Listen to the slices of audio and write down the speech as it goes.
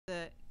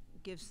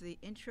gives the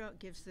intro,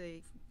 gives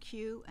the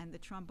cue, and the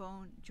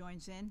trombone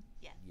joins in?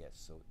 Yes. Yes,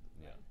 so,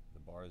 yeah, the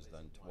bar is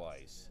done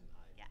twice.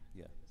 Yeah.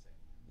 Yeah,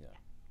 yeah.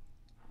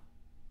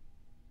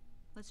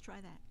 Let's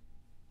try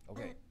that.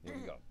 Okay, here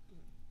we go.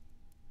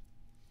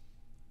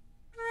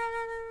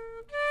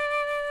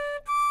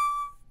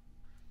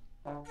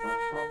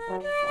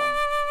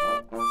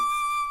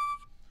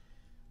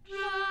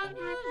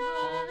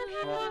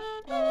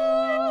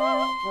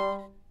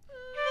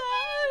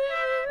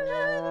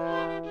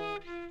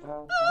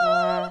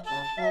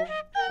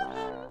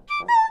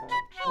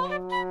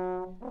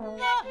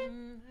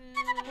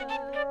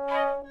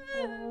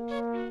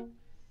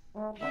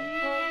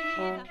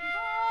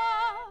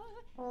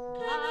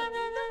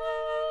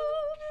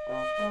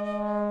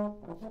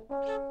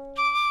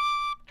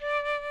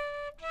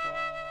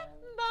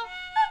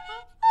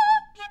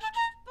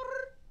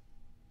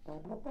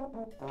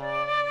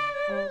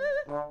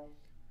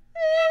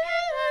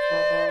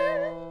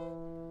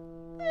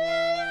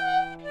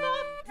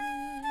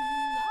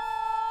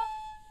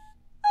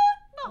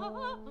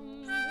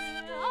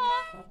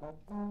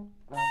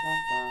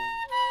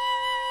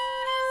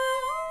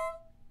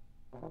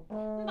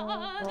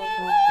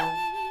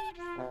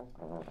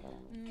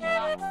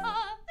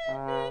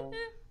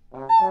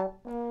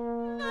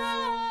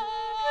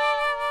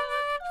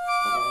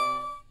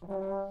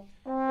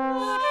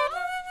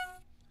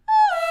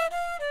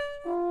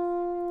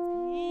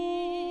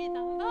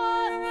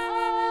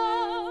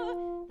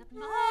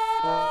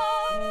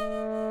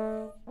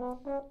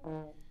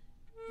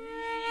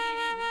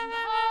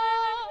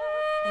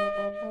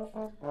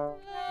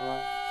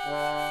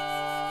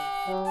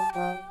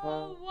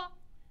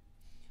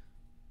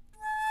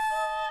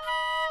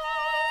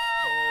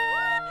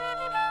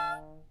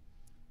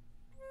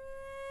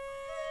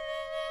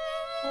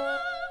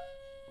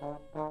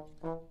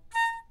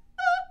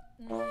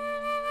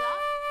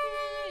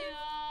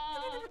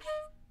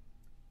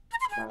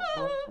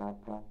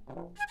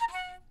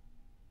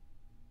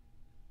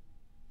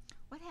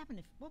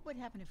 What would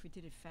happen if we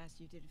did it fast?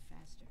 You did it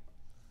faster.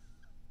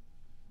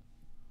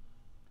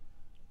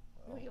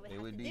 Well, We would it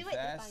have would to be do it to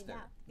find faster.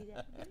 out. We'd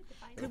have to do it to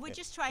find Could out. we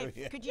just try it?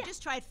 Yeah. Could you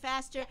just try it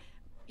faster?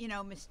 You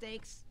know,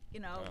 mistakes. You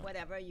know,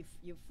 whatever. You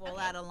fall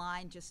out of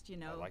line. Just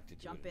I like to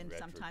do jump it in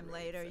sometime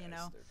retrograde later. You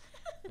know.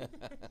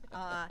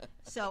 faster.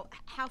 So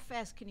how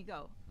fast can you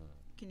go?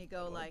 Can you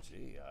go Well, like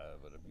gee,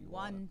 whatever you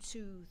 1, want.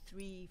 2,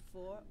 3,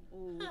 4?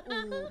 Ooh,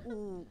 ooh,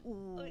 ooh,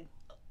 ooh.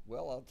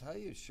 Well, I'll tell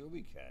you, sure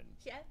we can.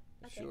 Yeah?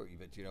 Okay. Sure,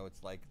 but you know,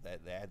 it's like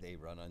that ad they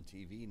run on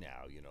TV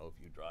now. You know,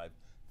 if you drive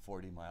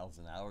 40 miles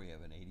an hour, you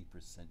have an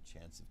 80%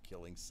 chance of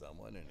killing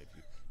someone, and if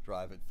you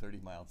drive at 30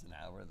 miles an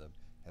hour, they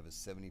have a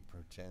 70%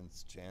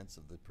 chance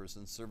of the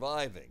person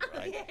surviving,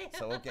 right?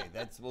 So okay,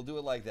 we'll do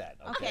it like that.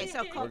 Okay,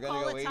 so we're gonna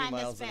call go the 80 time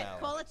miles that's an fast. hour.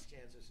 Call it.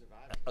 Chance of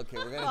surviving. Okay,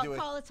 we're gonna do it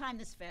Call the time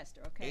that's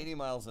faster. Okay. 80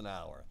 miles an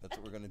hour. That's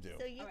what we're gonna do.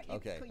 So you All right, can,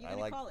 Okay, You're I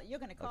gonna like. call it. You're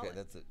gonna call Okay, it.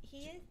 that's it. He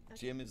is? Okay.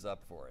 Jim is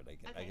up for it.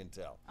 I Okay. can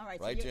tell. All right,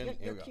 so right, you're- Jim?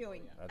 you're Here we go.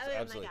 cueing. That's Oh my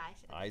absolutely.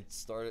 gosh. I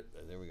started.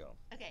 There we go.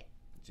 Okay.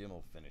 Jim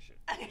will finish it.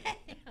 Okay.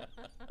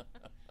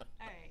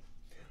 All right.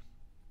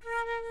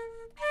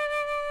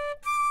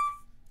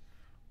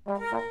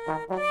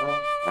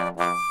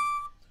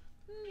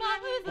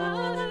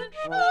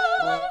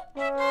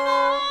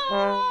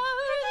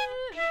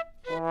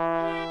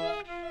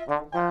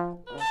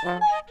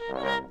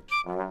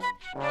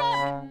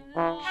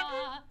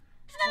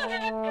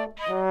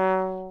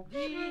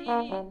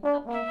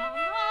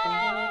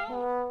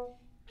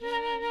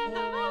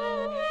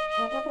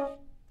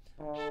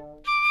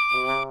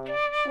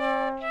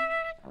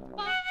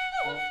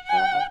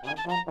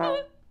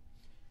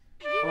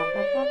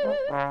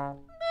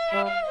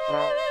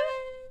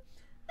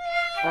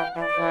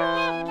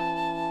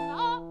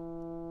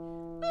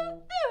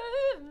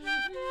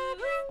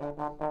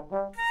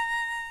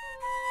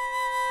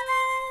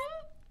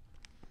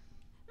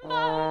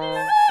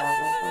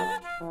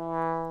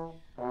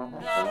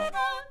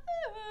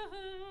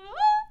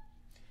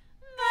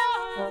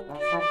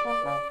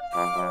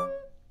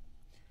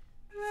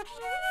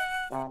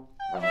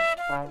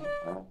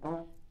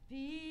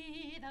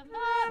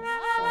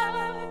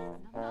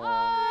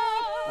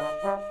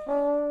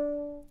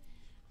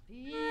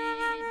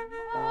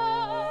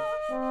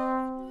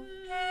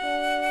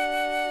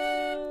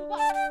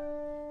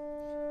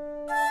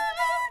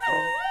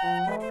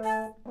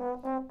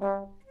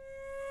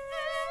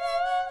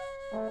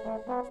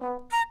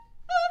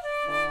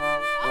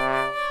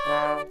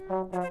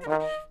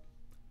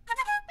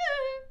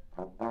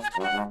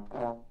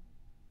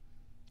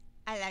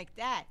 I like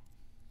that.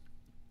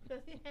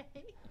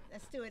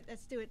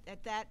 Let's do it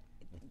at that.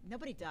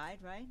 Nobody died,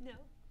 right? No.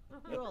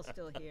 You're all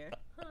still here.